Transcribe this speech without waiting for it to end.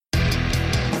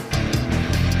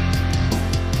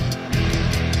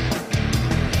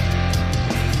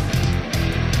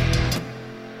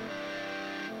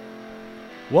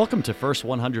Welcome to First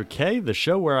 100K, the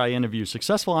show where I interview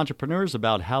successful entrepreneurs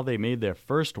about how they made their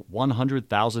first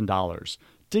 $100,000,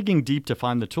 digging deep to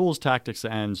find the tools, tactics,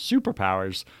 and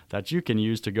superpowers that you can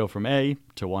use to go from A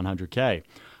to 100K.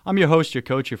 I'm your host, your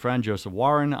coach, your friend, Joseph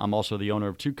Warren. I'm also the owner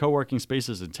of 2 co-working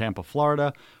spaces in Tampa,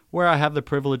 Florida, where I have the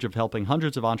privilege of helping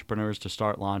hundreds of entrepreneurs to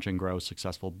start, launch, and grow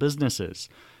successful businesses.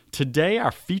 Today,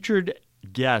 our featured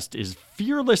guest is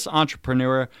fearless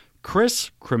entrepreneur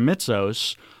Chris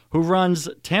Krimitsos, who runs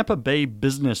Tampa Bay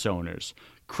Business Owners.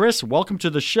 Chris, welcome to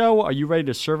the show. Are you ready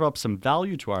to serve up some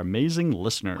value to our amazing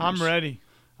listeners? I'm ready.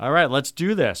 All right, let's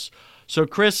do this. So,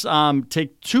 Chris,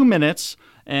 take 2 minutes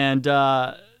and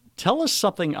tell us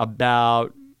something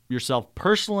about yourself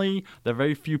personally that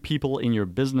very few people in your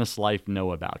business life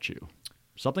know about you.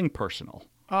 Something personal.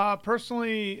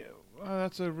 Personally,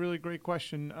 that's a really great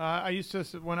question. I used to,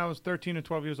 when I was 13 or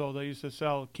 12 years old, I used to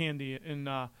sell candy in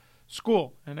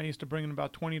school, and I used to bring in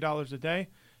about $20 a day.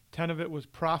 10 of it was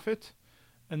profit,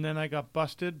 and then I got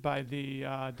busted by the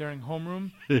during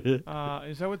homeroom.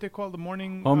 Is that what they call the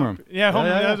morning? Homeroom. Yeah, homeroom.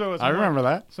 Yeah. That's what it was. I remember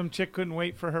that. Some chick couldn't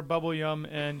wait for her bubble yum,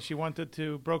 and she wanted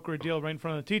to broker a deal right in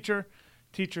front of the teacher.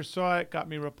 Teacher saw it, got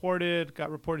reported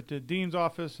to the dean's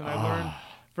office, and I learned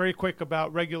very quick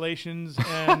about regulations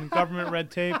and government red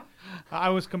tape. I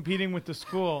was competing with the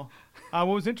school. What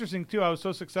was interesting too, I was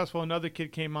so successful. Another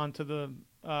kid came onto the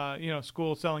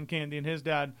school selling candy, and his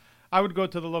dad. I would go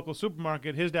to the local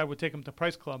supermarket. His dad would take him to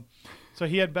Price Club, so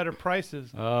he had better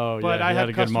prices. Oh, yeah. But I had had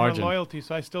a good customer margin. loyalty,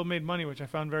 so I still made money, which I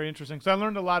found very interesting. So I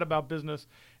learned a lot about business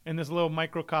in this little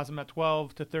microcosm at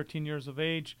 12 to 13 years of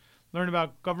age. Learned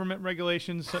about government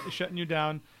regulations shutting you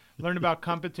down. Learned about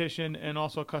competition and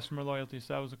also customer loyalty.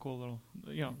 So that was a cool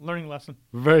little, learning lesson.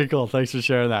 Very cool. Thanks for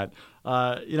sharing that.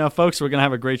 Folks, we're going to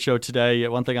have a great show today.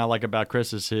 One thing I like about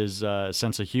Chris is his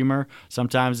sense of humor.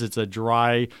 Sometimes it's a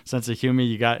dry sense of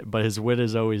humor but his wit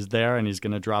is always there, and he's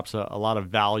going to drop a lot of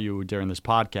value during this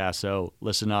podcast. So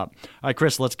listen up. All right,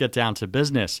 Chris, let's get down to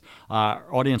business. Our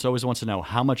audience always wants to know,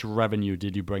 how much revenue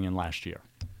did you bring in last year?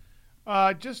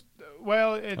 It's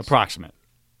approximate.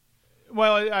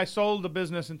 Well, I sold the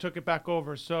business and took it back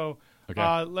over, so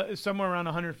Okay. Somewhere around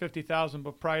 $150,000.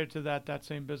 But prior to that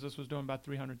same business was doing about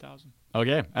 $300,000.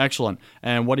 Okay, excellent.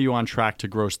 And what are you on track to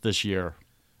gross this year?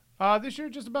 This year,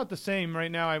 just about the same.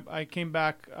 Right now, I came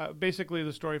back. Basically,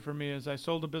 the story for me is I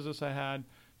sold a business I had,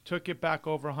 took it back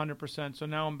over 100%. So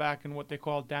now I'm back in what they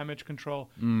call damage control,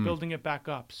 building it back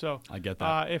up. So I get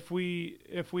that. If we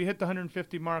hit the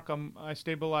 150 mark, I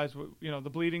stabilize the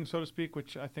bleeding, so to speak,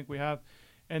 which I think we have.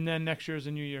 And then next year is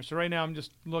a new year. So right now I'm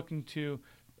just looking to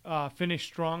finish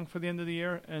strong for the end of the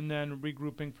year and then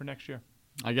regrouping for next year.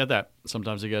 I get that.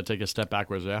 Sometimes you got to take a step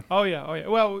backwards, yeah? Oh, yeah.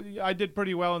 Well, I did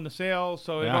pretty well in the sale,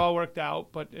 so it Yeah. all worked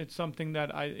out. But it's something that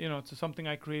it's something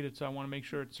I created, so I want to make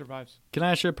sure it survives. Can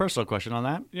I ask you a personal question on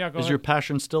that? Yeah, go Is ahead. your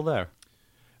passion still there?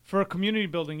 For community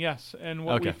building, yes. And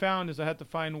what we Okay. found is I had to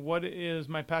find what is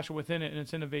my passion within it, and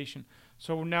it's innovation.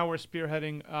 So now we're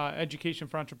spearheading education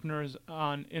for entrepreneurs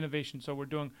on innovation. So we're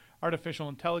doing artificial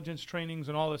intelligence trainings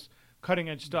and all this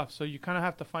cutting-edge stuff. So you kind of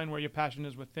have to find where your passion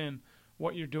is within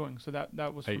what you're doing. So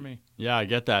that was for me. Yeah, I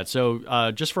get that.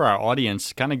 So just for our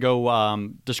audience, kind of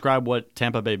go describe what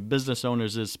Tampa Bay Business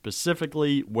Owners is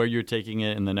specifically, where you're taking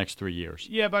it in the next 3 years.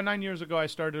 Yeah, about 9 years ago, I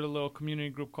started a little community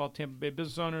group called Tampa Bay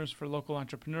Business Owners for local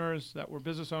entrepreneurs that were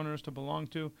business owners to belong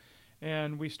to.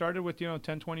 And we started with 10,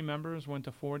 20 members, went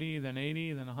to 40, then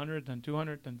 80, then 100, then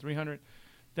 200, then 300.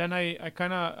 Then I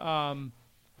kind of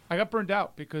I got burned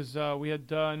out because we had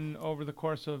done over the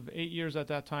course of 8 years at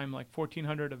that time like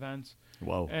 1,400 events.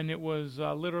 Whoa. And it was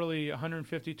literally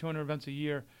 150, 200 events a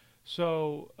year.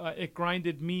 So it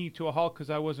grinded me to a halt because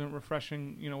I wasn't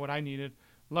refreshing, what I needed.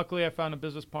 Luckily, I found a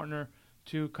business partner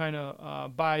to kind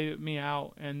of buy me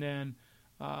out. And then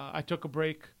I took a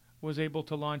break, was able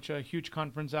to launch a huge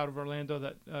conference out of Orlando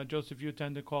that Joseph, you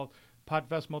attended, called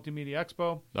Podfest Multimedia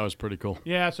Expo. That was pretty cool.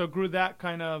 Yeah, so grew that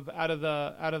kind of out of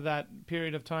that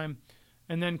period of time,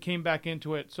 and then came back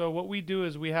into it. So what we do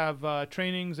is we have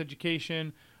trainings,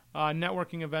 education,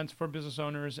 networking events for business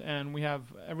owners, and we have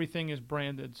everything is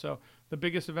branded. So the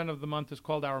biggest event of the month is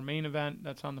called our main event.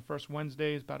 That's on the first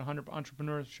Wednesdays. About 100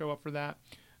 entrepreneurs show up for that.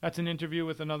 That's an interview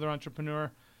with another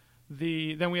entrepreneur.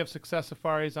 Then we have success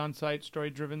safaris, on-site,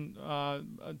 story-driven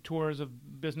tours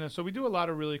of business. So we do a lot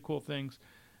of really cool things.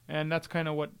 And that's kind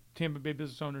of what Tampa Bay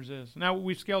Business Owners is. Now,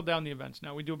 we've scaled down the events.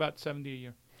 Now, we do about 70 a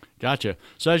year. Gotcha.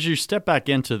 So as you step back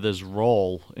into this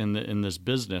role in this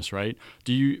business, right,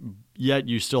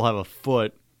 you still have a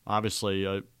foot,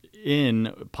 obviously,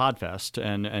 in Podfest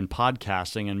and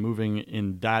podcasting and moving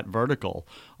in that vertical.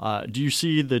 Do you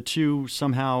see the two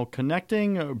somehow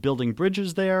connecting, or building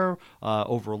bridges there,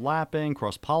 overlapping,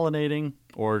 cross-pollinating,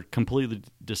 or completely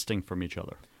distinct from each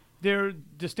other? They're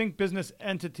distinct business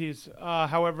entities.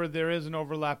 However, there is an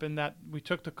overlap in that we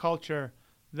took the culture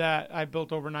that I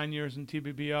built over 9 years in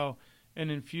TBBO and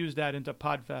infused that into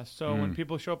Podfest. So when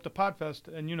people show up to Podfest,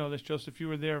 and you know this, Joseph, you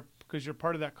were there because you're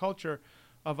part of that culture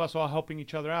of us all helping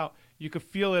each other out. You could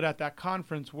feel it at that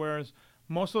conference, whereas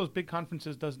most of those big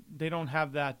conferences they don't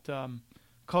have that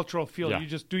cultural feel. Yeah. You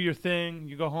just do your thing,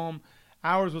 you go home.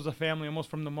 Ours was a family almost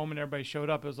from the moment everybody showed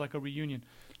up. It was like a reunion.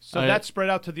 So that spread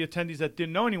out to the attendees that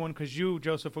didn't know anyone, because you,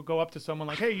 Joseph, would go up to someone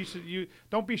like, hey, you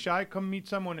don't be shy, come meet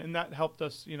someone, and that helped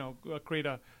us, create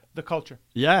the culture.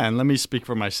 Yeah, and let me speak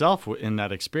for myself in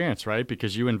that experience, right?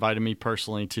 Because you invited me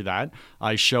personally to that.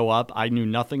 I show up. I knew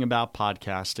nothing about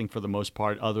podcasting for the most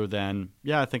part, other than,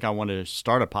 I think I want to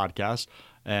start a podcast.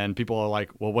 And people are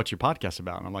like, well, what's your podcast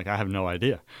about? And I'm like, I have no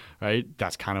idea, right?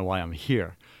 That's kind of why I'm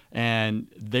here. And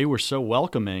they were so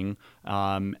welcoming.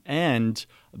 And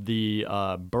the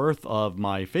birth of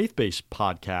my faith-based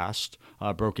podcast,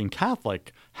 Broken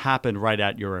Catholic, happened right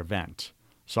at your event.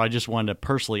 So I just wanted to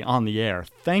personally, on the air,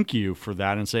 thank you for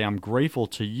that and say I'm grateful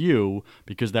to you,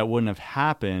 because that wouldn't have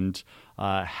happened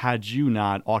had you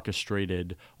not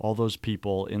orchestrated all those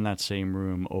people in that same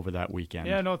room over that weekend.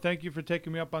 Yeah, no, thank you for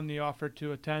taking me up on the offer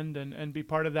to attend and be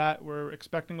part of that. We're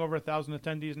expecting over 1,000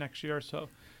 attendees next year. So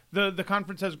the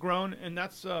conference has grown, and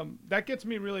that gets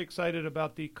me really excited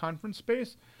about the conference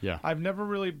space. Yeah. I've never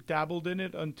really dabbled in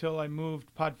it until I moved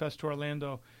Podfest to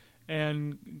Orlando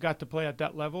and got to play at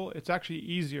that level. It's actually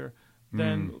easier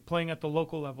than playing at the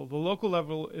local level. The local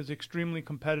level is extremely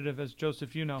competitive, as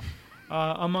Joseph,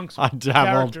 amongst I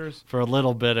dabbled characters for a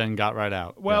little bit and got right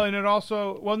out. Well, Yeah. and it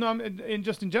also,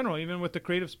 just in general, even with the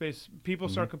creative space, people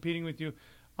start competing with you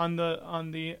on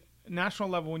the national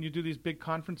level. When you do these big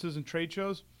conferences and trade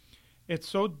shows, it's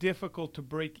so difficult to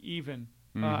break even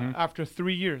after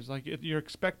 3 years. Like you're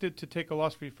expected to take a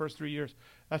loss for your first 3 years.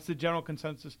 That's the general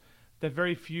consensus. That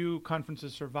very few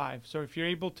conferences survive. So if you're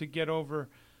able to get over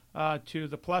to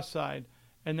the plus side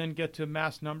and then get to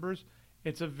mass numbers,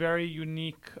 it's a very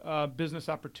unique business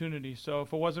opportunity. So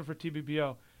if it wasn't for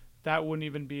TBBO, that wouldn't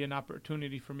even be an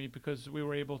opportunity for me, because we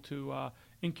were able to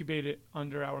incubate it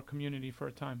under our community for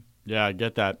a time. Yeah, I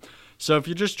get that. So if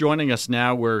you're just joining us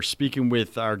now, we're speaking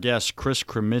with our guest, Chris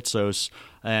Krimitsos,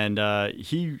 and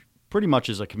he pretty much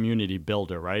is a community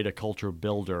builder, right? A culture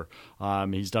builder.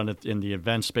 He's done it in the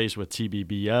event space with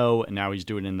TBBO, and now he's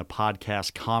doing it in the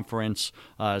podcast conference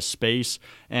space.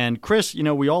 And Chris,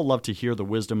 we all love to hear the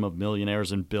wisdom of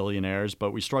millionaires and billionaires,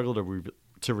 but we struggle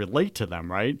to relate to them,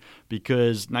 right?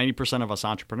 Because 90% of us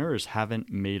entrepreneurs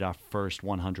haven't made our first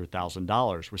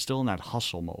 $100,000. We're still in that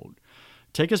hustle mode.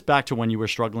 Take us back to when you were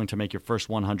struggling to make your first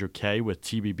 100K with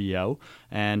TBBO,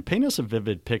 and paint us a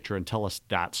vivid picture and tell us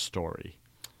that story.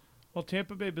 Well,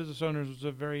 Tampa Bay Business Owners was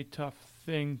a very tough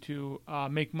thing to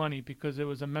make money, because it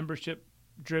was a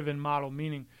membership-driven model,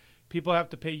 meaning people have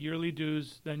to pay yearly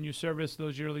dues, then you service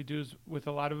those yearly dues with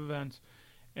a lot of events.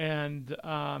 And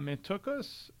it took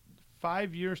us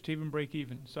 5 years to even break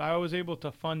even. So I was able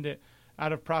to fund it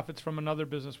out of profits from another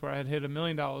business where I had hit $1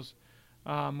 million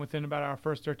within about our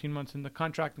first 13 months in the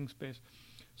contracting space.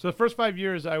 So the first 5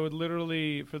 years, I would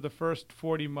literally, for the first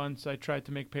 40 months, I tried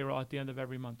to make payroll at the end of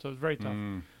every month. So it was very tough.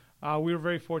 We were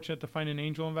very fortunate to find an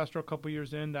angel investor a couple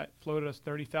years in that floated us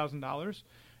 $30,000,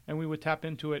 and we would tap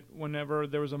into it whenever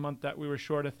there was a month that we were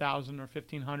short $1,000 or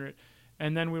 $1,500,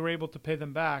 and then we were able to pay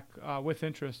them back with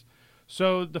interest.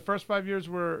 So the first 5 years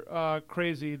were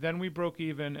crazy. Then we broke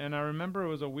even, and I remember it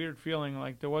was a weird feeling,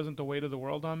 like there wasn't the weight of the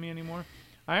world on me anymore.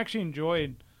 I actually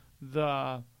enjoyed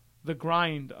the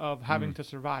grind of having to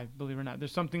survive, believe it or not.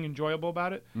 There's something enjoyable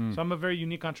about it. So I'm a very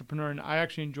unique entrepreneur, and I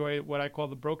actually enjoy what I call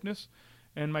the brokenness.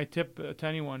 And my tip to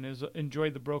anyone is enjoy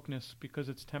the brokenness, because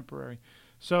it's temporary.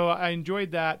 So I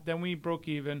enjoyed that. Then we broke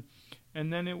even.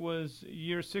 And then it was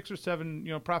year 6 or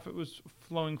 7, profit was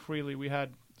flowing freely. We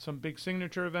had some big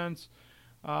signature events,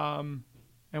 and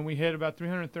we hit about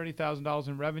 $330,000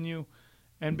 in revenue.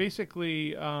 And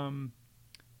basically,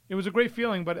 it was a great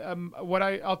feeling. But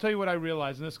I'll tell you what I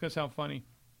realized, and this is going to sound funny.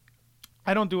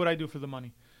 I don't do what I do for the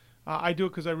money. I do it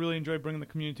because I really enjoy bringing the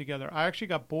community together. I actually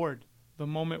got bored the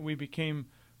moment we became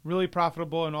really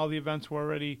profitable and all the events were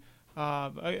already,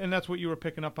 and that's what you were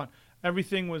picking up on.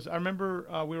 Everything was, I remember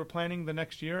we were planning the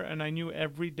next year, and I knew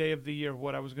every day of the year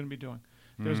what I was going to be doing.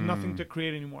 There was nothing to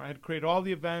create anymore. I had created all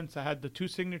the events. I had the 2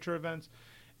 signature events.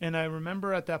 And I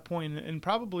remember at that point, and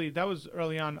probably that was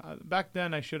early on, back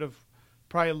then I should have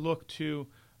probably looked to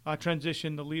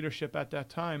transition the leadership at that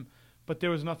time. But there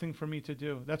was nothing for me to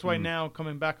do. That's why now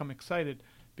coming back, I'm excited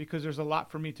because there's a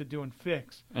lot for me to do and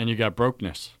fix. And you got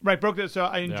Brokenness. Right, Brokenness. So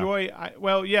I enjoy.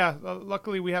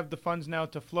 Luckily we have the funds now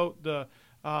to float the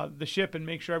ship and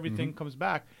make sure everything comes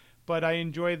back. But I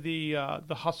enjoy the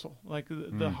hustle, like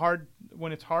the hard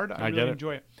when it's hard. I really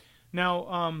enjoy it.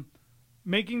 Now,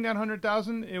 making that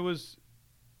 100,000, it was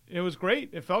great.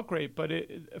 It felt great, but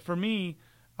for me,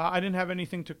 I didn't have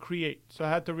anything to create. So I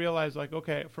had to realize, like,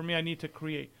 okay, for me, I need to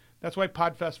create. That's why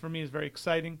Podfest for me is very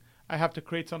exciting. I have to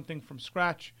create something from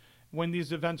scratch. When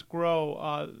these events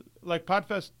grow, like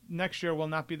Podfest next year will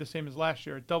not be the same as last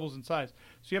year. It doubles in size.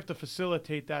 So you have to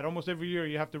facilitate that. Almost every year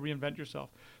you have to reinvent yourself.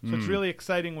 So it's really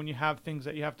exciting when you have things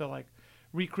that you have to like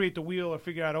recreate the wheel or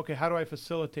figure out, okay, how do I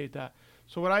facilitate that?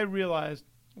 So what I realized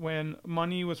when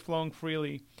money was flowing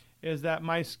freely is that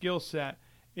my skill set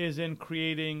is in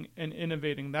creating and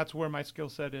innovating. That's where my skill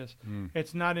set is.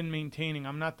 It's not in maintaining.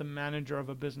 I'm not the manager of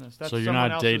a business. That's so you're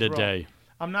not day to day.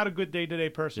 I'm not a good day-to-day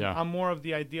person. Yeah. I'm more of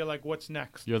the idea, like, what's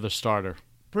next? You're the starter.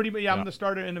 I'm the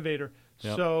starter innovator.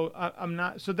 Yep. So I'm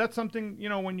not. So that's something,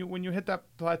 when you hit that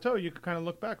plateau, you can kind of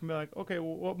look back and be like, okay,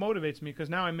 well, what motivates me? Because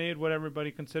now I made what everybody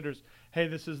considers, hey,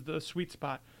 this is the sweet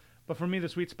spot. But for me, the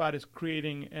sweet spot is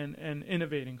creating and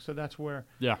innovating. So that's where.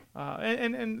 Yeah.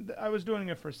 And I was doing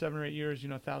it for 7 or 8 years.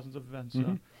 Thousands of events.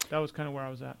 So that was kind of where I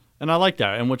was at. And I like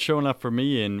that. And what's showing up for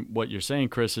me in what you're saying,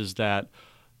 Chris, is that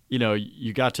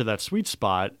you got to that sweet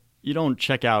spot. You don't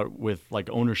check out with like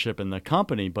ownership in the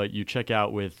company, but you check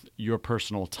out with your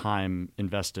personal time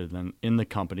invested in the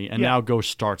company and now go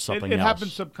start something else. It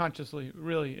happens subconsciously,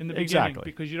 really, in the beginning,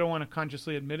 because you don't want to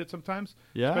consciously admit it sometimes.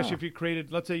 Yeah. Especially if you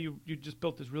created, let's say you just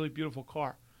built this really beautiful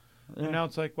car. Yeah. And now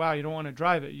it's like, wow, you don't want to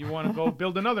drive it. You want to go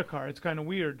build another car. It's kind of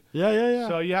weird. Yeah.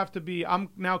 So you have to be, I'm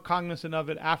now cognizant of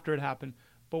it after it happened.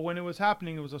 But when it was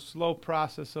happening, it was a slow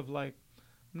process of like,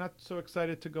 I'm not so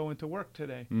excited to go into work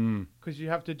today because you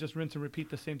have to just rinse and repeat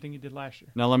the same thing you did last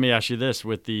year. Now, let me ask you this.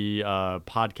 With the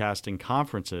podcasting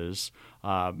conferences,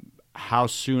 how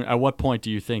soon, at what point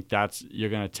do you think you're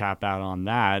going to tap out on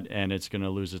that and it's going to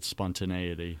lose its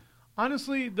spontaneity?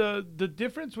 Honestly, the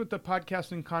difference with the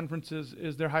podcasting conferences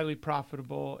is they're highly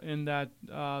profitable in that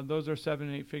those are 7-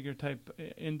 and 8-figure type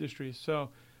industries.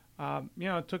 So,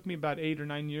 it took me about 8 or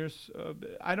 9 years.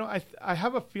 I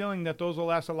have a feeling that those will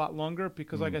last a lot longer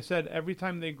because, like I said, every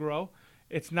time they grow,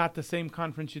 it's not the same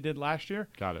conference you did last year.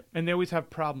 Got it. And they always have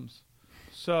problems.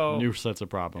 So new sets of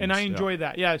problems. And I enjoy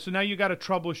that. Yeah. So now you got to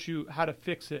troubleshoot how to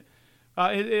fix it.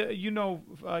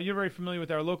 You're very familiar with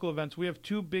our local events. We have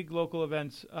 2 big local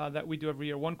events that we do every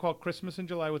year. One called Christmas in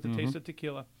July with the Taste of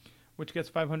Tequila, which gets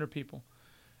 500 people.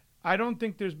 I don't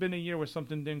think there's been a year where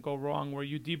something didn't go wrong, where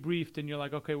you debriefed and you're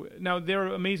like, okay, now they're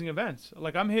amazing events.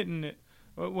 Like I'm hitting it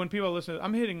when people listen,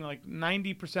 I'm hitting like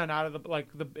 90% out of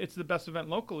it's the best event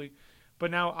locally,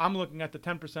 but now I'm looking at the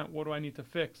 10%. What do I need to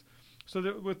fix?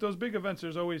 So with those big events,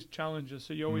 there's always challenges.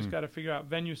 So you always got to figure out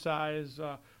venue size,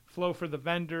 flow for the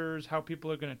vendors, how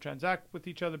people are going to transact with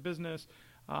each other, business.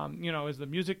 Is the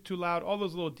music too loud? All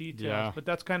those little details. Yeah. But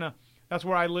that's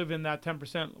where I live in that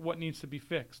 10%. What needs to be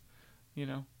fixed?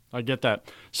 I get that.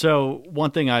 So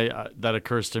one thing that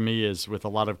occurs to me is with a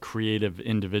lot of creative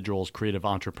individuals, creative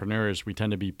entrepreneurs, we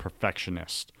tend to be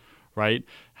perfectionists, right?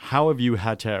 How have you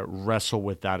had to wrestle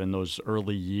with that in those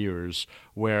early years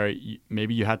where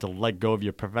maybe you had to let go of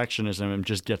your perfectionism and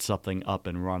just get something up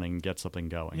and running, get something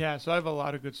going? Yeah, so I have a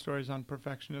lot of good stories on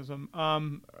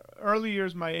perfectionism. Early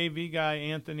years, my AV guy,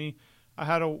 Anthony, I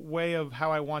had a way of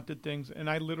how I wanted things, and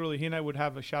he and I would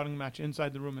have a shouting match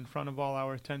inside the room in front of all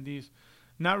our attendees.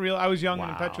 I was young and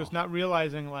impetuous, not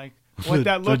realizing like what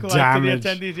that looked like damage. to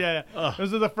the attendees. Yeah.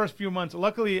 Those are the first few months.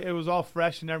 Luckily, it was all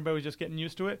fresh and everybody was just getting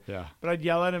used to it. Yeah. But I'd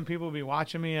yell at him. People would be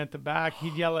watching me at the back.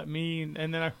 He'd yell at me,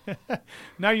 and then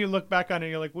now you look back on it,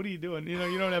 you're like, "What are you doing?"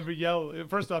 You don't ever yell.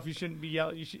 First off, you shouldn't be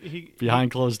yelling.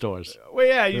 Behind closed doors. Well,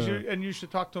 yeah, you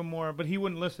should talk to him more. But he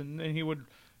wouldn't listen, and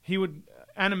he would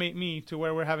animate me to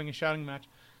where we're having a shouting match.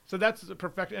 So that's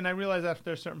perfect. And I realized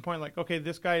after a certain point, like, okay,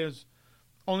 this guy is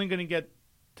only going to get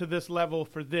to this level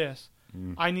for this.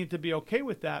 I need to be okay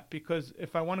with that because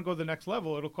if I want to go to the next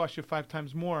level, it'll cost you 5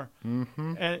 times more.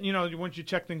 And once you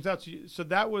check things out, so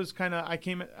that was kind of, I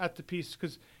came at the piece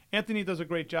because Anthony does a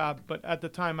great job, but at the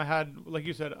time I had, like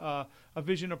you said, a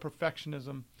vision of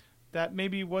perfectionism that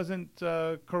maybe wasn't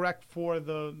correct for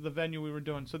the venue we were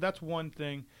doing. So that's one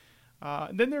thing.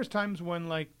 Then there's times when,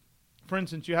 like, for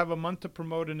instance, you have a month to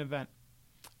promote an event.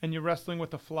 and you're wrestling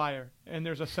with a flyer, and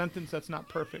there's a sentence that's not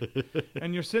perfect,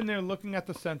 and you're sitting there looking at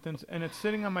the sentence, and it's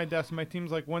sitting on my desk, and my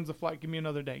team's like, when's the flyer? Give me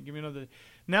another day. Give me another day.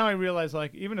 Now I realize,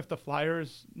 like, even if the flyer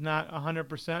is not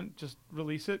 100%, just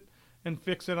release it and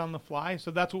fix it on the fly.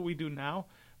 So that's what we do now.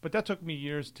 But that took me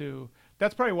years to.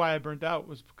 That's probably why I burnt out,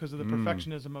 was because of the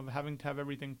perfectionism of having to have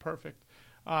everything perfect.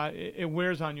 It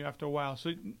wears on you after a while.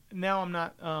 So now I'm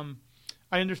not.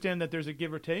 I understand that there's a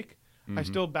give or take. I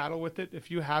still battle with it.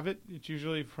 If you have it, it's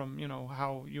usually from,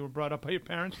 how you were brought up by your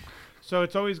parents. So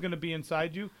it's always going to be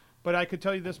inside you. But I could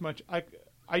tell you this much.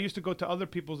 I used to go to other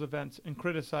people's events and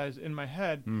criticize in my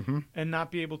head and not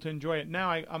be able to enjoy it. Now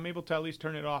I'm able to at least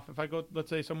turn it off. If I go, let's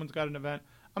say someone's got an event,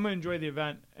 I'm going to enjoy the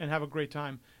event and have a great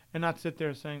time and not sit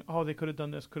there saying, oh, they could have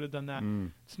done this, could have done that.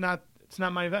 It's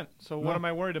not my event. So what am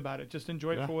I worried about it? Just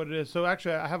enjoy it for what it is. So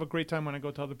actually, I have a great time when I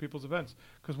go to other people's events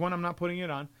because, one, I'm not putting it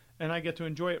on, and I get to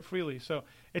enjoy it freely. So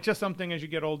it's just something, as you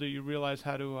get older, you realize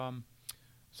how to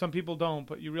some people don't,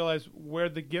 but you realize where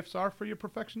the gifts are for your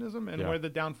perfectionism and where the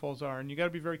downfalls are. And you got to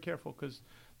be very careful, because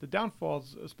the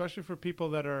downfalls, especially for people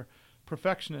that are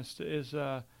perfectionists, is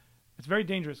it's very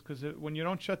dangerous, because when you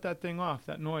don't shut that thing off,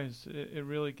 that noise, it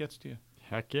really gets to you.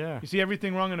 Heck yeah. You see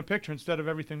everything wrong in a picture instead of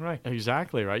everything right.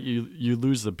 Exactly, right? You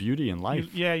lose the beauty in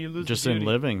life. You lose just the beauty. in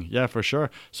living. Yeah, for sure.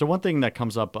 So one thing that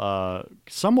comes up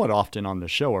somewhat often on the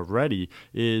show already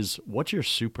is, what's your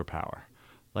superpower?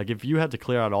 Like, if you had to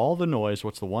clear out all the noise,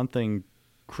 what's the one thing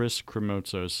Chris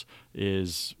Krimitsos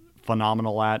is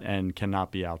phenomenal at and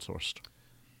cannot be outsourced?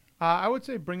 I would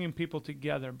say bringing people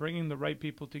together, bringing the right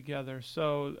people together.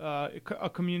 So a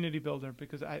community builder,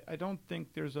 because I don't think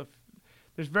there's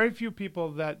very few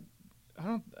people that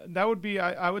that would be,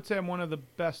 I would say I'm one of the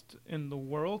best in the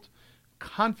world,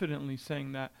 confidently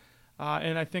saying that.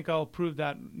 And I think I'll prove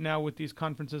that now with these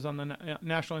conferences on the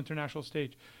national, international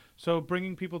stage. So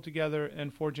bringing people together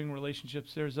and forging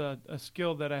relationships, there's a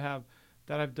skill that I have,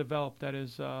 that I've developed, that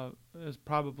is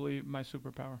probably my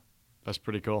superpower. That's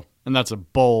pretty cool. And that's a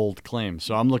bold claim.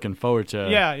 So I'm looking forward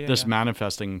to this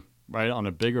manifesting, right, on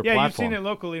a bigger platform. Yeah, you've seen it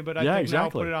locally, but I think now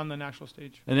I'll put it on the national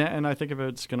stage. And I think if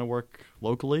it's going to work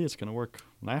locally, it's going to work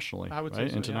nationally, I would right?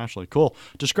 say so, internationally. Yeah. Cool.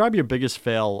 Describe your biggest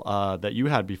fail that you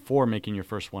had before making your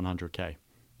first 100K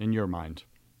in your mind.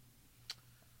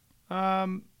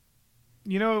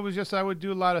 It was just, I would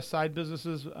do a lot of side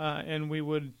businesses, and we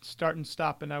would start and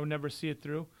stop, and I would never see it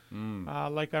through.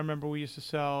 Like, I remember we used to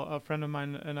sell, a friend of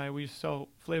mine and I, we used to sell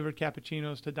flavored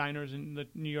cappuccinos to diners in the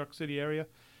New York City area.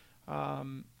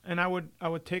 And I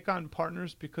would take on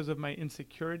partners because of my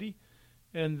insecurity.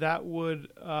 And that would,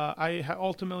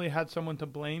 ultimately had someone to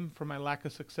blame for my lack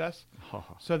of success.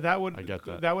 So I get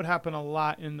that. That would happen a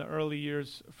lot in the early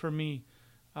years for me.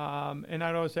 And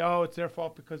I'd always say, oh, it's their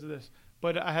fault because of this.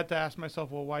 But I had to ask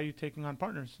myself, well, why are you taking on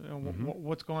partners?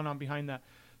 What's going on behind that?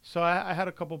 So I had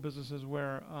a couple businesses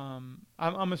where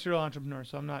I'm a serial entrepreneur,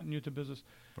 so I'm not new to business,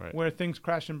 right, where things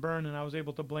crash and burn, and I was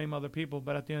able to blame other people.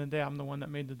 But at the end of the day, I'm the one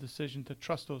that made the decision to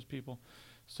trust those people.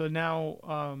 So now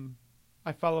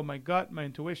I follow my gut, my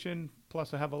intuition,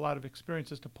 plus I have a lot of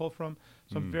experiences to pull from.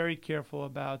 So I'm very careful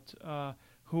about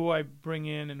who I bring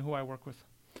in and who I work with.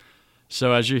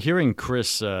 So as you're hearing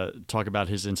Chris talk about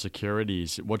his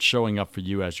insecurities, what's showing up for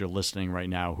you as you're listening right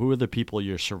now? Who are the people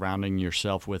you're surrounding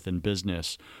yourself with in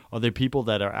business? Are they people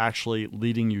that are actually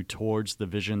leading you towards the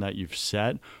vision that you've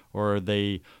set? Or are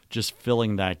they just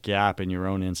filling that gap in your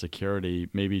own insecurity,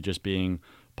 maybe just being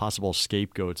possible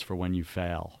scapegoats for when you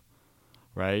fail?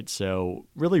 Right? So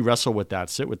really wrestle with that.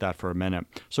 Sit with that for a minute.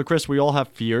 So Chris, we all have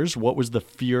fears. What was the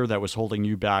fear that was holding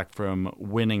you back from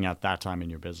winning at that time in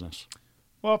your business?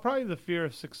 Well, probably the fear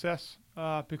of success,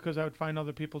 because I would find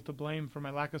other people to blame for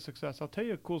my lack of success. I'll tell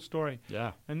you a cool story.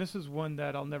 Yeah. And this is one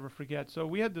that I'll never forget. So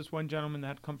we had this one gentleman that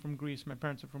had come from Greece. My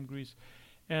parents are from Greece.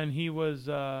 And he was,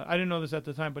 I didn't know this at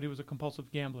the time, but he was a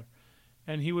compulsive gambler.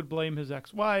 And he would blame his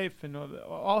ex-wife, and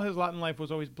all his lot in life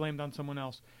was always blamed on someone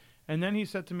else. And then he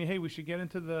said to me, hey, we should get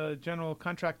into the general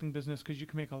contracting business because you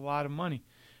can make a lot of money.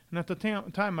 And at the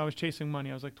time, I was chasing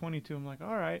money. I was like 22. I'm like,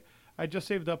 all right. I just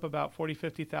saved up about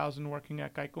 $40,000, $50,000 working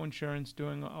at Geico Insurance,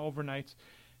 doing overnights.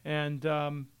 And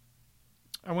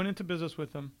I went into business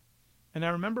with him. And I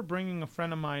remember bringing a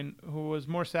friend of mine who was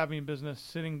more savvy in business,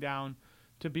 sitting down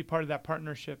to be part of that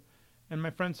partnership. And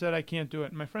my friend said, I can't do it.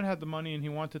 And my friend had the money, and he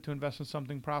wanted to invest in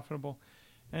something profitable.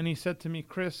 And he said to me,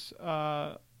 Chris,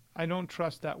 I don't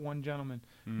trust that one gentleman.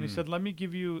 And he said, let me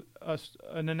give you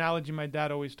an analogy my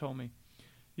dad always told me.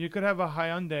 You could have a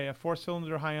Hyundai, a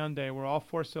four-cylinder Hyundai, where all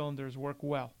four cylinders work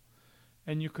well.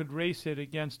 And you could race it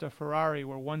against a Ferrari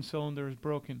where one cylinder is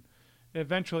broken.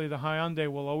 Eventually, the Hyundai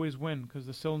will always win because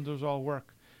the cylinders all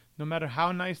work. no matter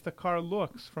how nice the car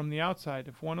looks from the outside,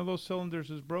 if one of those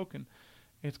cylinders is broken,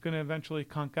 it's going to eventually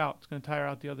conk out. It's going to tire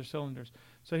out the other cylinders.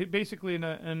 So he basically, in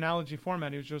an analogy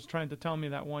format, he was just trying to tell me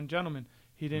that one gentleman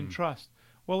he didn't trust.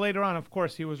 Well, later on, of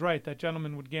course, he was right. That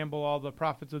gentleman would gamble all the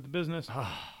profits of the business.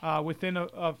 Within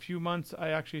a few months, I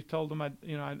actually told him, I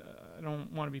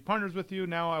don't want to be partners with you.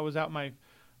 Now I was out my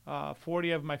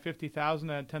 40 of my 50,000.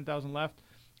 I had 10,000 left.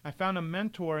 I found a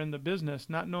mentor in the business,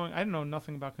 I didn't know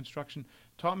nothing about construction,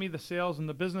 taught me the sales and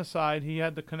the business side. He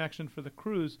had the connection for the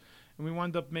crews, and we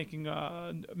wound up making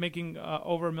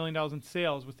over $1 million in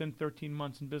sales within 13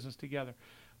 months in business together.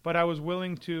 But I was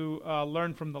willing to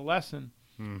learn from the lesson.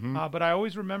 But I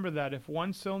always remember that if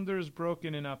one cylinder is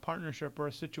broken in a partnership or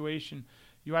a situation,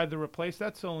 you either replace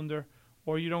that cylinder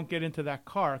or you don't get into that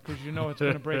car because you know it's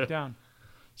going to break down.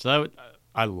 So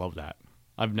I love that.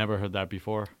 I've never heard that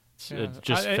before. It's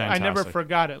just fantastic. I never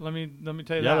forgot it. Let me tell you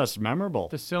that. Yeah, that's memorable.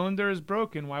 The cylinder is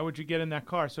broken. Why would you get in that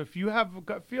car? So if you have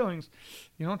gut feelings,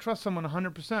 you don't trust someone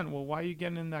 100%. Well, why are you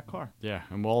getting in that car? Yeah,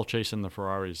 and we're all chasing the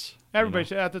Ferraris.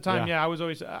 Everybody at the time, I was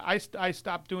always. I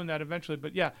stopped doing that eventually,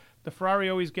 but yeah, the Ferrari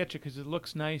always gets you because it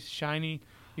looks nice, shiny.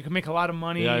 You can make a lot of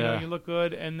money. You look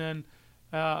good, and then.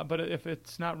 But if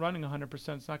it's not running 100%,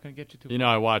 it's not going to get you too far.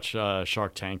 I watch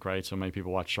Shark Tank, right? So many people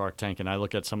watch Shark Tank, and I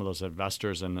look at some of those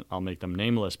investors, and I'll make them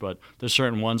nameless, but there's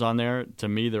certain ones on there. To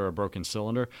me, they're a broken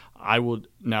cylinder.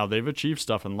 Now they've achieved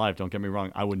stuff in life, don't get me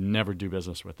wrong. I would never do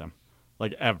business with them,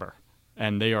 like ever.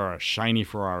 And they are a shiny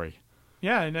Ferrari.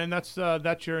 Yeah, and that's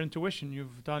your intuition.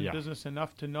 You've done business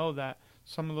enough to know that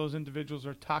some of those individuals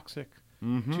are toxic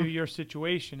to your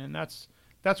situation, and that's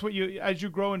what as you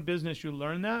grow in business, you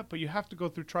learn that, but you have to go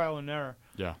through trial and error.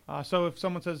 Yeah. So if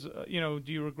someone says, do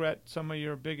you regret some of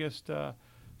your biggest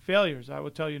failures? I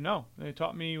would tell you no. They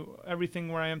taught me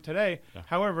everything where I am today. Yeah.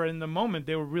 However, in the moment,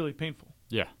 they were really painful.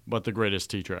 Yeah, but the greatest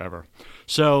teacher ever.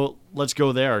 So let's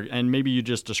go there. And maybe you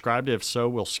just described it. If so,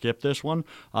 we'll skip this one.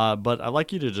 But I'd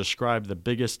like you to describe the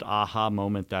biggest aha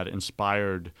moment that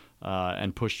inspired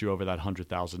and pushed you over that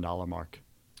 $100,000 mark.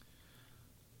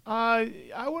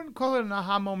 I wouldn't call it an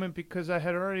aha moment because I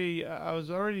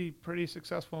was already pretty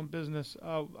successful in business.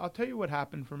 I'll tell you what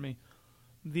happened for me.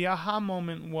 The aha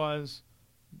moment was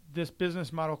this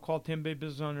business model called Tampa Bay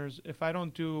Business Owners. If I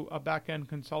don't do a back-end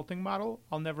consulting model,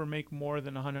 I'll never make more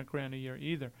than $100,000 a year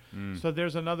either. So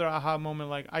there's another aha moment,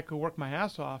 like I could work my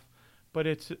ass off, but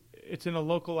it's in a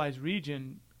localized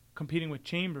region competing with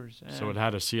Chambers. So it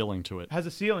had a ceiling to it. Has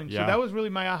a ceiling. Yeah. So that was really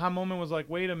my aha moment, was like,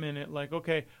 wait a minute, like,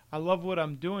 okay, I love what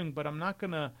I'm doing, but I'm not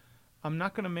gonna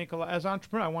make a lot. As an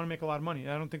entrepreneur, I want to make a lot of money.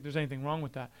 I don't think there's anything wrong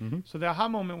with that. So the aha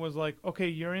moment was like, okay,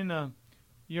 you're in a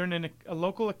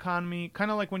local economy,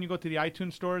 kind of like when you go to the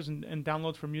iTunes stores and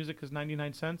downloads for music is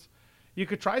 99 cents. You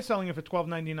could try selling it for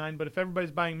 $12.99, but if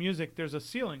everybody's buying music, there's a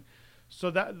ceiling. So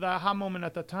that the aha moment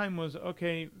at the time was,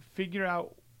 okay, figure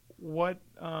out what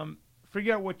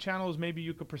channels maybe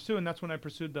you could pursue, and that's when I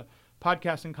pursued the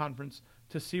podcasting conference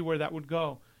to see where that would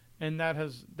go, and that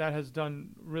has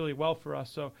done really well for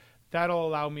us. So that'll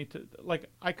allow me to, like,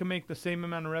 I can make the same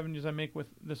amount of revenues I make with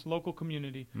this local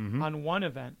community on one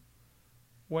event,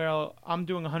 where I'm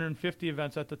doing 150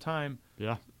 events at the time.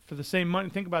 Yeah. For the same money.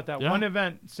 Think about that. Yeah. One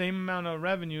event, same amount of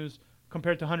revenues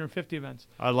compared to 150 events.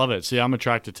 I love it. See, I'm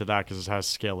attracted to that because it has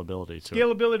scalability to it.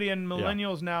 Scalability, and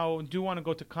millennials now do want to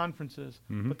go to conferences,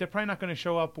 but they're probably not going to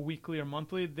show up weekly or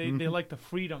monthly. They like the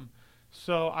freedom.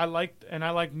 So I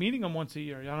like meeting them once a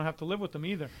year. I don't have to live with them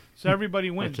either. So everybody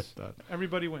wins.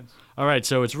 Everybody wins. All right.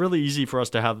 So it's really easy for us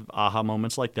to have aha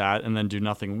moments like that and then do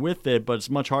nothing with it, but it's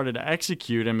much harder to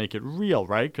execute and make it real,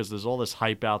 right? Because there's all this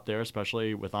hype out there,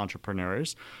 especially with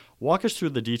entrepreneurs. Walk us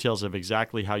through the details of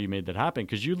exactly how you made that happen,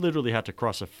 because you literally had to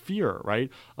cross a fear, right,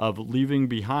 of leaving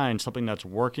behind something that's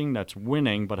working, that's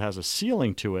winning, but has a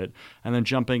ceiling to it, and then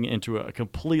jumping into a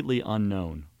completely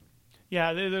unknown.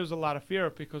 Yeah, there's a lot of fear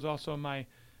because also my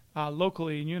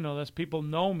locally, this people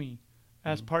know me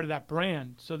as part of that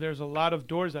brand. So there's a lot of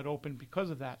doors that open because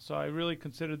of that. So I really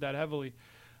considered that heavily.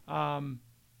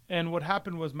 And what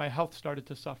happened was my health started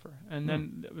to suffer, and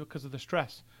then because of the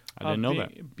stress. I didn't know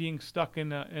that. Being stuck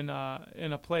in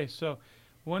a place. So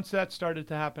once that started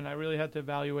to happen, I really had to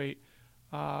evaluate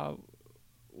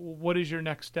what is your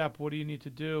next step? What do you need to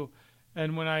do?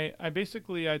 And when I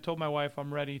told my wife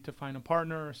I'm ready to find a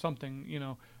partner or something,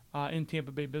 in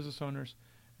Tampa Bay Business Owners.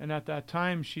 And at that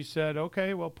time, she said,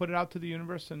 okay, well, put it out to the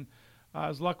universe. And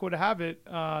as luck would have it,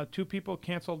 2 people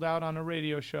canceled out on a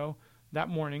radio show that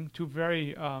morning, 2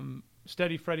 very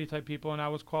steady Freddy type people. And I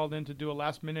was called in to do a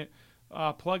last minute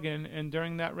plug-in. And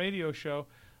during that radio show,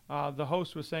 the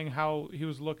host was saying how he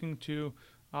was looking to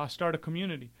start a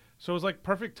community. So it was like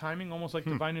perfect timing, almost like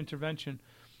divine intervention.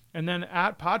 And then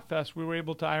at Podfest, we were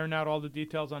able to iron out all the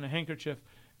details on a handkerchief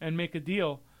and make a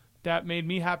deal that made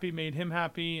me happy, made him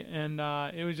happy, and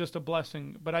it was just a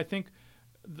blessing. But I think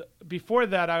before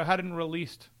that, I hadn't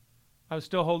released. I was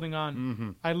still holding on. Mm-hmm.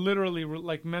 I literally,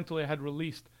 like mentally, I had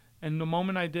released. And the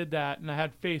moment I did that, and I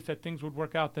had faith that things would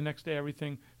work out, the next day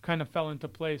everything kind of fell into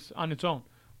place on its own,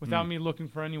 without me looking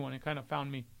for anyone. It kind of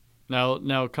found me.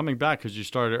 Now coming back, because you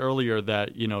started earlier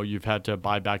that, you've had to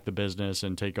buy back the business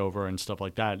and take over and stuff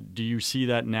like that. Do you see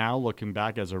that now, looking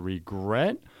back, as a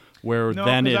regret, where No,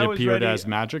 then 'cause it I was appeared ready. as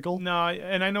magical? No,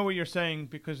 and I know what you're saying,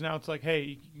 because now it's like,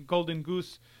 hey, golden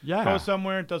goose Yeah. goes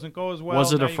somewhere, it doesn't go as well.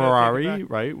 Was it now a you gotta take it Ferrari, back.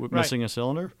 right, with Right. missing a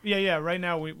cylinder? Yeah. Right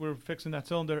now we're fixing that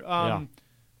cylinder. Yeah.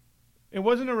 It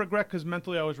wasn't a regret because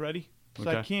mentally I was ready. So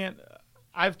I Okay. can't.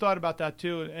 I've thought about that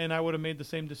too, and I would have made the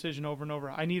same decision over and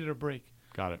over. I needed a break.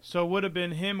 Got it. So it would have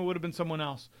been him. It would have been someone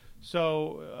else.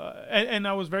 So and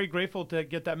I was very grateful to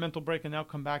get that mental break and now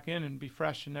come back in and be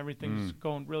fresh and everything's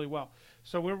going really well.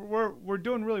 So we're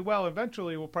doing really well.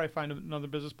 Eventually we'll probably find another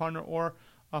business partner or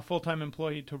a full-time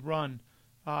employee to run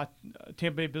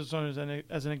Tampa Bay Business Owners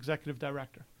as an executive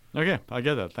director. Okay, I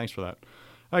get that. Thanks for that.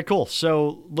 All right, cool.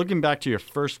 So looking back to your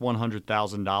first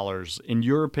 $100,000, in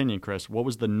your opinion, Chris, what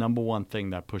was the number one thing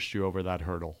that pushed you over that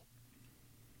hurdle?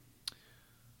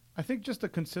 I think just the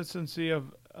consistency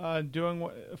of doing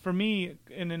what, for me,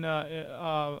 in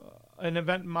an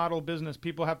event model business,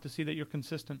 people have to see that you're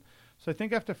consistent. So I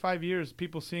think after 5 years,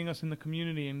 people seeing us in the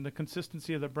community and the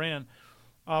consistency of the brand,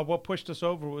 what pushed us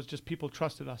over was just people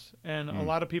trusted us. And a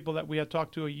lot of people that we had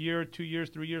talked to a year, 2 years,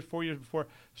 3 years, 4 years before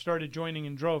started joining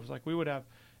in droves. Like we would have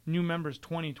new members,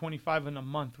 20, 25 in a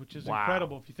month, which is Wow.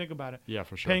 incredible if you think about it. Yeah,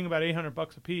 for sure. Paying about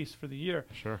 $800 a piece for the year.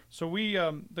 Sure. So we,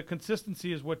 the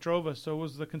consistency is what drove us. So it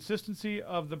was the consistency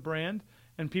of the brand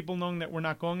and people knowing that we're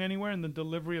not going anywhere, and the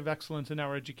delivery of excellence in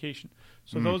our education.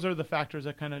 So those are the factors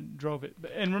that kind of drove it.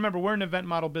 And remember, we're an event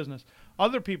model business.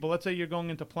 Other people, let's say you're going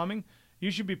into plumbing,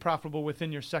 you should be profitable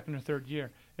within your second or third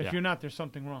year. If Yeah. you're not, there's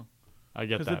something wrong. I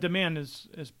get Because that. the demand is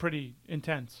pretty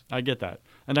intense. I get that.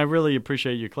 And I really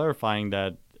appreciate you clarifying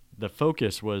that the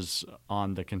focus was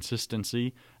on the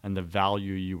consistency and the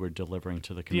value you were delivering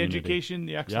to the The community. education,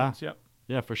 the excellence, yep.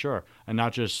 Yeah, for sure. And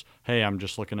not just, hey, I'm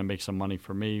just looking to make some money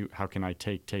for me. How can I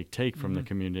take from the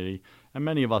community? And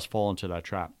many of us fall into that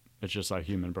trap. It's just our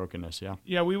human brokenness, yeah?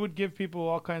 Yeah, we would give people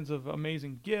all kinds of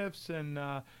amazing gifts, and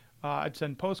I'd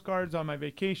send postcards on my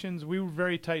vacations. We were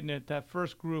very tight-knit. That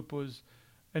first group was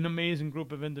an amazing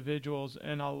group of individuals,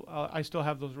 and I still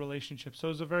have those relationships. So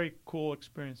it was a very cool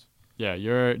experience. Yeah,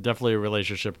 you're definitely a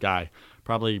relationship guy.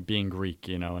 Probably being Greek,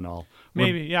 and all.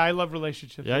 Maybe, yeah, I love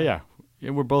relationships. Yeah.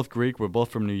 We're both Greek. We're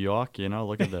both from New York.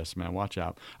 Look at this, man. Watch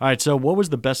out. All right, so what was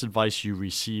the best advice you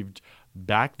received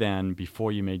back then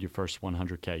before you made your first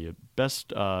 100K? Your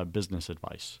best business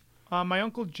advice? My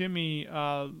uncle Jimmy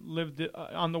lived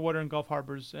on the water in Gulf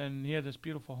Harbors, and he had this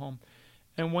beautiful home.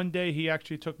 And one day he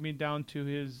actually took me down to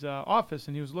his office,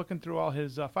 and he was looking through all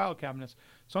his file cabinets.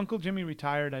 So Uncle Jimmy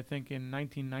retired, I think, in the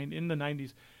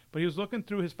 90s. But he was looking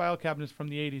through his file cabinets from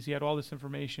the 80s. He had all this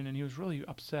information, and he was really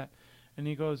upset. And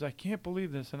he goes, I can't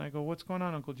believe this. And I go, what's going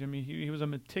on, Uncle Jimmy? He was a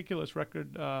meticulous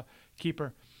record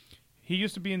keeper. He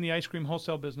used to be in the ice cream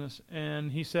wholesale business,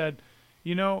 and he said,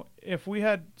 if we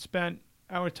had spent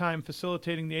our time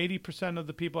facilitating the 80% of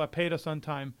the people that paid us on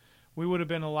time, we would have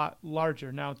been a lot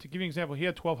larger. Now, to give you an example, he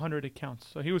had 1,200 accounts,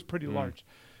 so he was pretty large.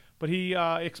 But he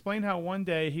explained how one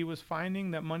day he was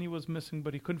finding that money was missing,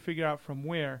 but he couldn't figure out from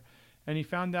where. And he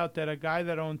found out that a guy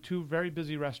that owned 2 very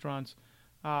busy restaurants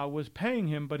was paying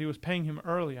him, but he was paying him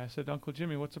early. I said, Uncle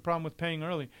Jimmy, what's the problem with paying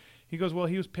early? He goes, well,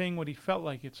 he was paying what he felt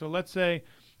like it. So let's say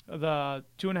the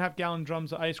 2.5-gallon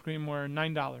drums of ice cream were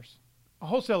 $9. A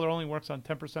wholesaler only works on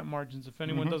 10% margins. If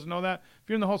anyone doesn't know that, if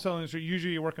you're in the wholesale industry,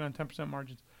 usually you're working on 10%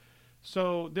 margins.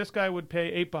 So this guy would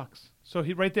pay $8. So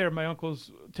he right there, my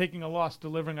uncle's taking a loss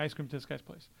delivering ice cream to this guy's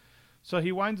place. So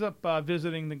he winds up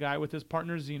visiting the guy with his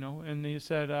partner Zeno, and he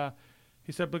said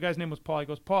the guy's name was Paul. He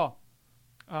goes, Paul,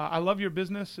 I love your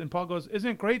business. And Paul goes, isn't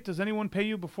it great? Does anyone pay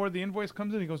you before the invoice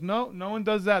comes in? He goes, no one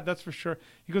does that. That's for sure.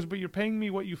 He goes, but you're paying me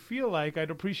what you feel like.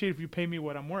 I'd appreciate if you pay me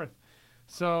what I'm worth.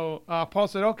 So Paul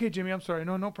said, okay, Jimmy, I'm sorry.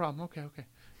 No problem. Okay.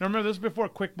 Now remember, this is before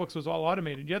QuickBooks was all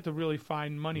automated. You had to really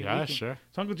find money Yeah, leaking. sure.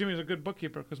 So Uncle Jimmy was a good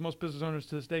bookkeeper because most business owners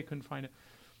to this day couldn't find it.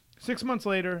 6 months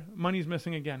later, money's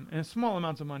missing again. And small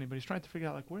amounts of money, but he's trying to figure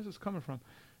out, like, where's this coming from?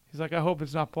 He's like, I hope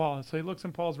it's not Paul. So he looks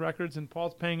in Paul's records, and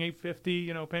Paul's paying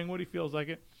 $850, paying what he feels like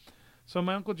it. So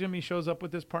my Uncle Jimmy shows up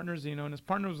with his partner Zeno, and his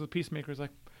partner was the peacemaker. He's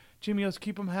like, Jimmy, let's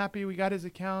keep him happy. We got his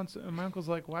accounts. And my uncle's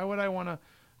like, why would I want to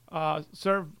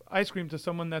serve ice cream to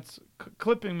someone that's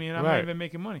clipping me and I'm not even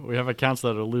making money. We have accounts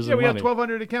that are losing money. Yeah, money. We have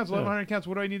 1,200 accounts, 1,100 accounts.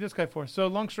 What do I need this guy for? So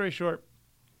long story short,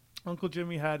 Uncle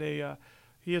Jimmy had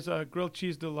he has a grilled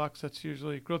cheese deluxe. That's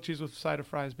usually grilled cheese with side of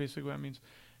fries, basically what that means,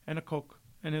 and a Coke.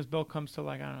 And his bill comes to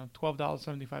like, I don't know,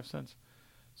 $12.75.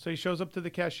 So he shows up to the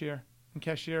cashier, and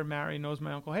cashier Mary knows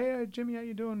my uncle. Hey, Jimmy, how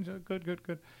you doing? Good, good,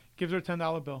 good. Gives her a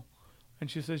 $10 bill. And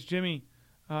she says, Jimmy,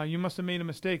 you must have made a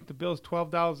mistake. The bill is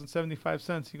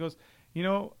 $12.75. He goes,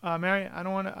 Mary, I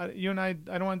don't want to.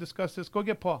 I don't want to discuss this. Go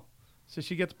get Paul. So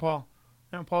she gets Paul,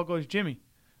 and Paul goes, Jimmy,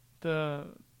 the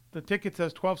ticket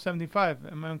says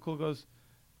 $12.75, and my uncle goes,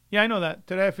 yeah, I know that.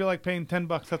 Today I feel like paying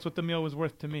 $10. That's what the meal was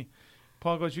worth to me.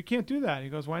 Paul goes, you can't do that. He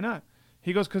goes, why not?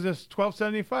 He goes, because it's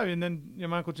 $12.75. And then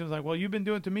my Uncle Jim's like, well, you've been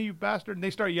doing it to me, you bastard. And they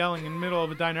start yelling in the middle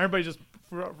of a diner. Everybody's just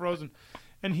frozen.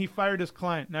 And he fired his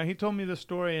client. Now, he told me this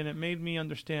story, and it made me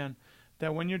understand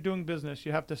that when you're doing business,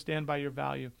 you have to stand by your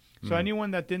value. So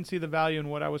anyone that didn't see the value in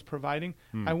what I was providing,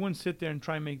 I wouldn't sit there and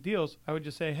try and make deals. I would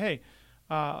just say, hey,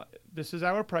 this is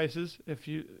our prices. If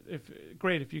you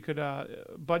could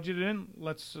budget it in,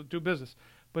 let's do business.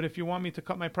 But if you want me to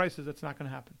cut my prices, that's not going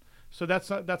to happen. So that's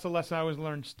a lesson I always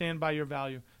learned. Stand by your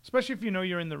value, especially if you know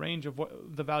you're in the range of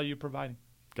what the value you're providing.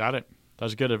 Got it.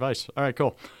 That's good advice. All right,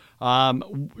 cool.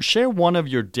 Share one of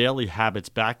your daily habits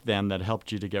back then that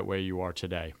helped you to get where you are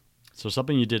today. So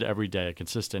something you did every day, a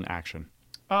consistent action.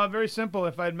 Very simple.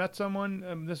 If I'd met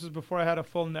someone, this is before I had a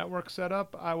full network set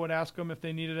up, I would ask them if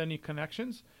they needed any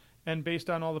connections. And based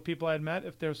on all the people I had met,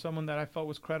 if there was someone that I felt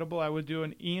was credible, I would do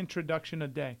an e-introduction a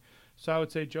day. So I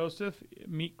would say, Joseph,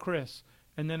 meet Chris.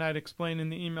 And then I'd explain in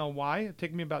the email why. It'd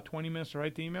take me about 20 minutes to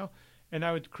write the email. And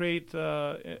I would create,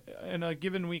 in a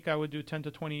given week, I would do 10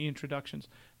 to 20 introductions.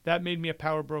 That made me a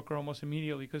power broker almost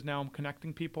immediately because now I'm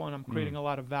connecting people and I'm creating a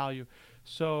lot of value.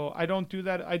 So I don't do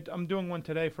that. I'm doing one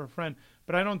today for a friend,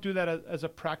 but I don't do that as a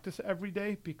practice every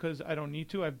day because I don't need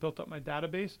to. I've built up my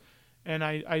database, and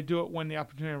I do it when the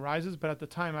opportunity arises. But at the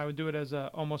time, I would do it as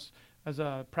almost as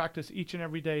a practice each and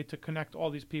every day to connect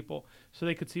all these people so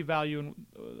they could see value in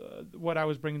what I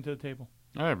was bringing to the table.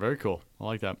 All right, very cool. I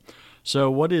like that.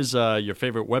 So what is your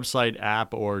favorite website,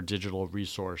 app, or digital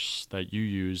resource that you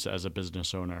use as a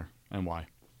business owner, and why?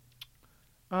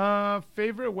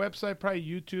 Favorite website, probably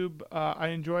YouTube. I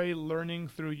enjoy learning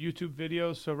through YouTube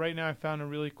videos. So right now I found a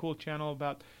really cool channel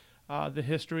about the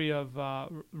history of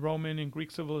Roman and Greek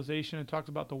civilization. It talks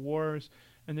about the wars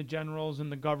and the generals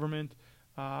and the government.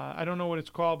 I don't know what it's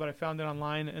called, but I found it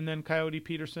online. And then Coyote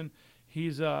Peterson,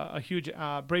 he's a huge,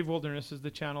 Brave Wilderness is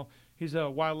the channel. He's a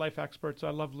wildlife expert, so I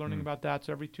love learning about that.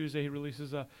 So every Tuesday he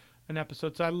releases an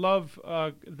episode. So I love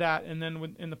that. And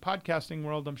then in the podcasting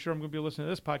world, I'm sure I'm going to be listening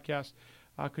to this podcast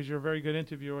because you're a very good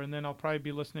interviewer. And then I'll probably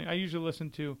be listening. I usually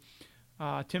listen to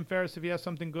Tim Ferriss if he has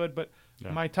something good. But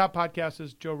my top podcast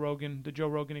is Joe Rogan, the Joe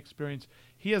Rogan Experience.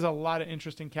 He has a lot of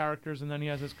interesting characters, and then he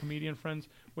has his comedian friends,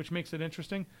 which makes it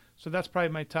interesting. So that's probably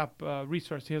my top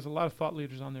resource. He has a lot of thought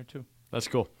leaders on there, too. That's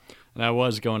cool. And I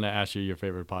was going to ask you your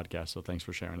favorite podcast, so thanks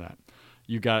for sharing that.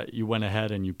 You went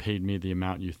ahead and you paid me the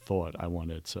amount you thought I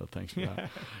wanted, so thanks for that.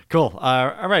 Cool.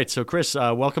 All right, so Chris,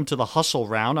 welcome to the hustle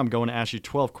round. I'm going to ask you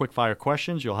 12 quick-fire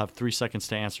questions. You'll have 3 seconds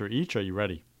to answer each. Are you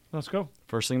ready? Let's go.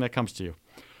 First thing that comes to you.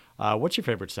 What's your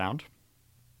favorite sound?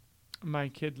 My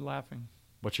kid laughing.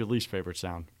 What's your least favorite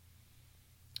sound?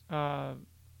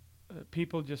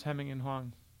 People just hemming and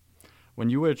hawing. When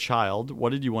you were a child,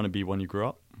 what did you want to be when you grew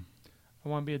up? I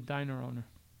want to be a diner owner.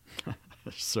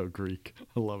 So Greek.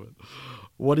 I love it.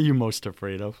 What are you most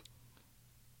afraid of?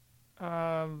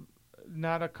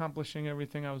 Not accomplishing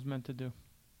everything I was meant to do.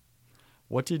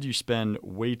 What did you spend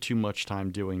way too much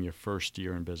time doing your first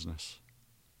year in business?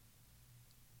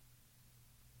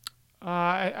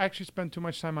 I actually spent too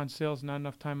much time on sales, not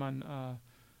enough time on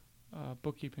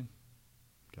bookkeeping.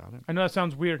 Got it. I know that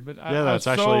sounds weird, but I was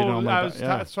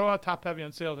so top heavy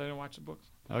on sales, I didn't watch the books.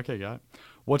 Okay, got it.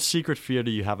 What secret fear do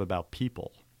you have about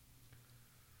people?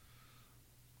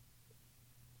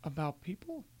 About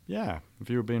people? Yeah, if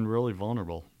you were being really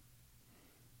vulnerable.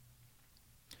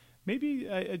 Maybe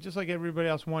just like everybody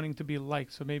else wanting to be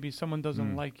liked. So maybe someone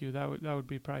doesn't like you. That would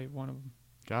be probably one of them.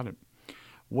 Got it.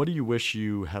 What do you wish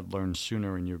you had learned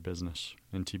sooner in your business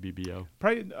in TBBO?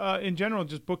 Probably in general,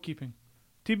 just bookkeeping.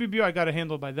 TBBO I got it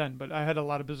handled by then, but I had a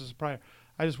lot of business prior.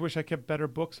 I just wish I kept better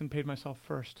books and paid myself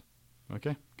first.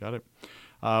 Okay, got it.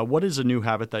 What is a new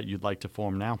habit that you'd like to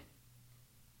form now?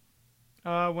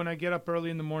 When I get up early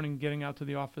in the morning, getting out to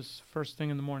the office first thing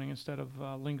in the morning instead of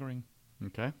lingering.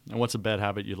 Okay. And what's a bad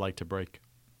habit you'd like to break?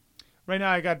 Right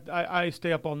now, I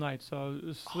stay up all night, so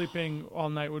sleeping all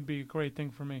night would be a great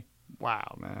thing for me.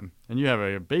 Wow, man. And you have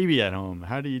a baby at home.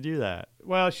 How do you do that?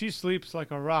 Well, she sleeps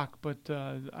like a rock, but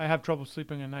I have trouble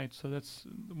sleeping at night, so that's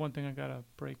one thing I gotta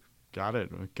break. Got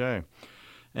it. Okay.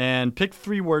 And pick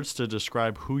 3 words to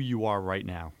describe who you are right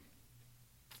now.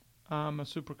 I'm a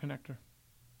super connector.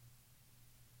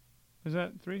 Is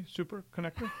that 3? Super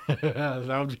connector?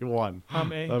 That would be 1.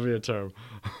 I'm a That would be a term.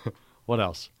 What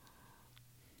else?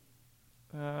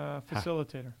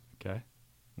 facilitator. Okay.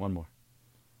 1 more.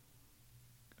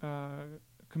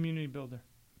 Community builder.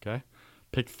 Okay.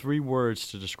 Pick 3 words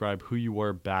to describe who you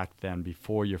were back then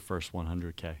before your first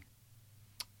 100K.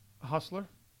 A hustler.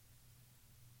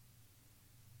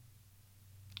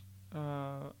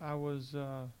 I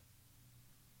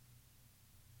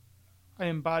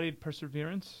embodied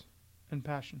perseverance and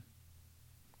passion.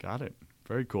 Got it.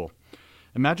 Very cool.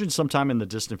 Imagine sometime in the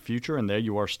distant future, and there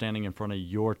you are standing in front of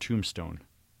your tombstone.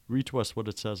 Read to us what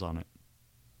it says on it.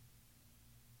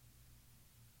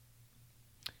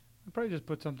 I'd probably just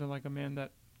put something like a man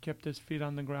that kept his feet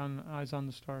on the ground, eyes on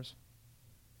the stars.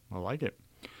 I like it.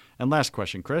 And last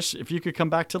question, Chris. If you could come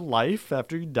back to life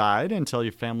after you died and tell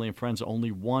your family and friends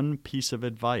only one piece of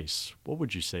advice, what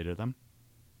would you say to them?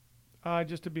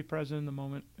 Just to be present in the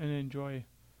moment and enjoy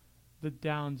the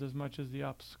downs as much as the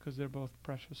ups, because they're both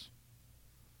precious.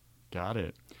 Got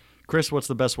it. Chris, what's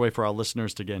the best way for our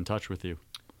listeners to get in touch with you?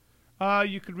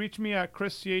 You could reach me at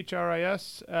Chris,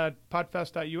 CHRIS, at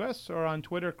podfest.us, or on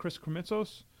Twitter, Chris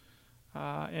Krimitsos.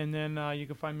 And then you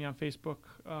can find me on Facebook,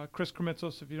 Chris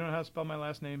Krimitsos. If you don't know how to spell my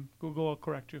last name, Google will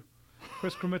correct you.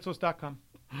 ChrisKrimitsos.com.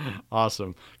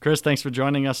 Awesome. Chris, thanks for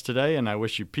joining us today, and I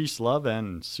wish you peace, love,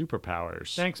 and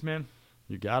superpowers. Thanks, man.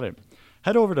 You got it.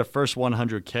 Head over to First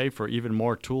 100K for even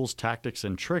more tools, tactics,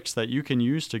 and tricks that you can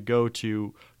use to go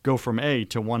from A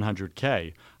to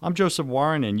 100K. I'm Joseph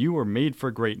Warren, and you were made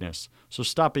for greatness. So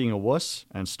stop being a wuss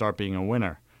and start being a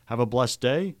winner. Have a blessed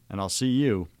day, and I'll see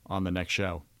you on the next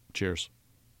show. Cheers.